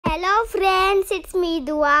Hello friends, it's me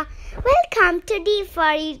Dua. Welcome to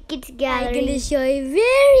D4 Kids Gallery. I'm going to show you a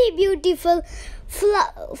very beautiful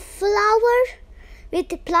flower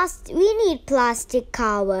with plastic. We need plastic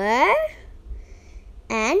cover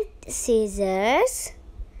and scissors.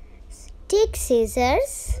 Take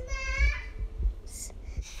scissors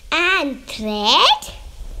and thread.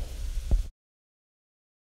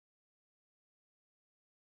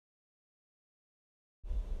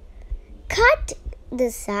 Cut the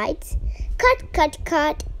sides.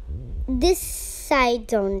 Cut this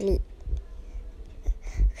side only.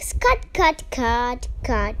 Cut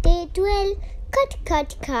it well. Cut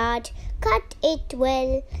it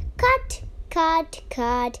well.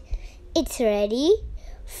 Cut. It's ready.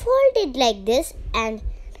 Fold it like this and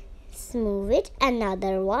move it.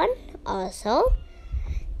 Another one also.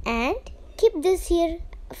 And keep this here.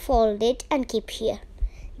 Fold it and keep here.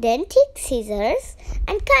 Then take scissors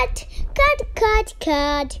and cut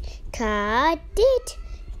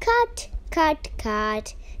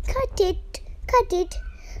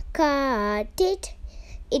it.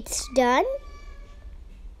 It's done.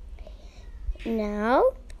 Now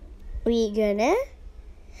we're gonna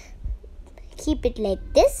keep it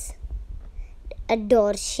like this, a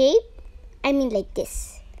door shape. Like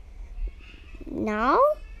this. Now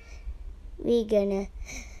we're gonna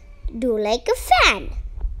do like a fan.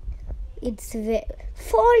 It's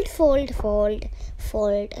fold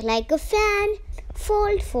like a fan.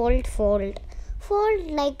 Fold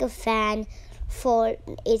like a fan. Fold.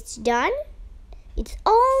 It's done. It's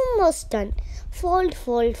almost done. Fold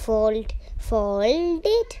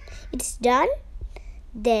it. It's done.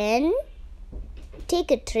 Then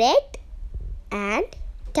take a thread and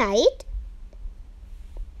tie it.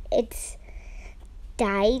 It's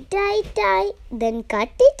tie. Then cut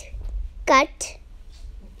it.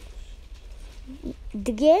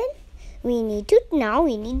 Again, we need to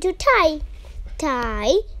tie.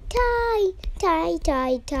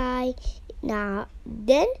 Now,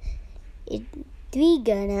 then we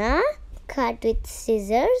gonna cut with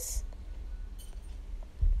scissors.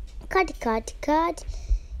 Cut.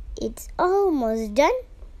 It's almost done.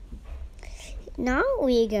 Now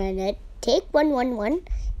we gonna take one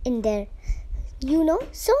in there.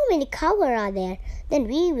 So many cover are there. Then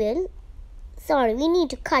we need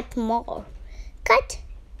to cut more. Cut.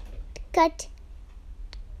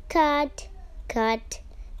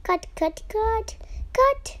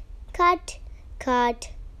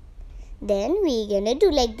 Then we gonna do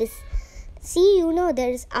like this. See,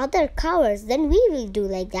 there's other covers. Then we will do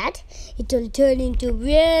like that. It will turn into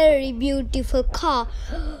very beautiful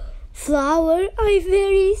flower. I'm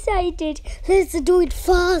very excited. Let's do it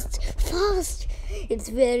fast. It's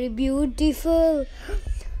very beautiful.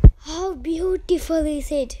 How beautiful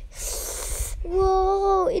is it?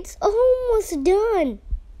 Whoa, it's almost done.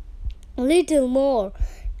 Little more.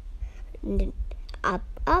 Up.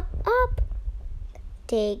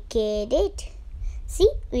 Take it.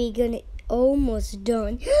 See, we're gonna almost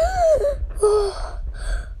done.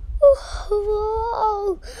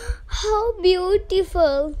 Wow, how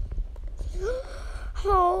beautiful.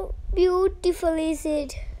 How beautiful is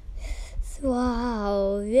it?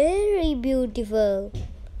 Wow, very beautiful.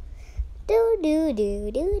 Do la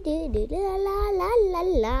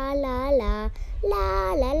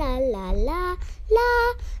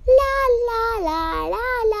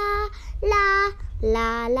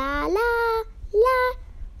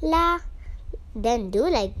la. Then do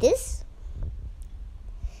like this.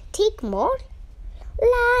 Take more.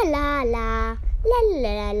 La.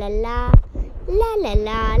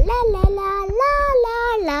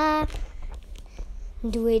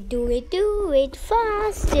 Do it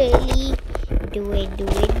fastly. Do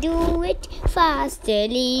it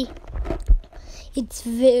fastly. It's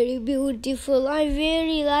very beautiful. I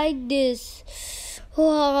very like this.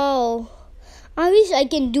 Wow. I wish I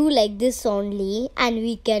can do like this only, and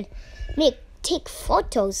we can take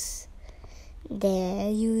photos. There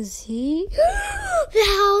you see.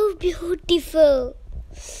 How beautiful.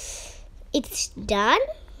 It's done.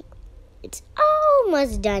 It's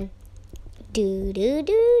almost done. Do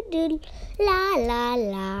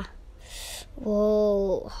la.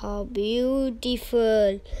 Whoa, how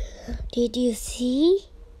beautiful. Did you see?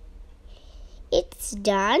 It's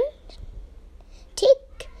done.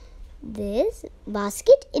 Take this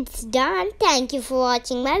basket. It's done. Thank you for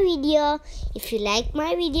watching my video. If you like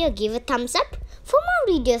my video, give a thumbs up. For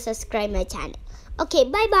more videos, subscribe my channel. Okay,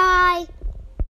 bye.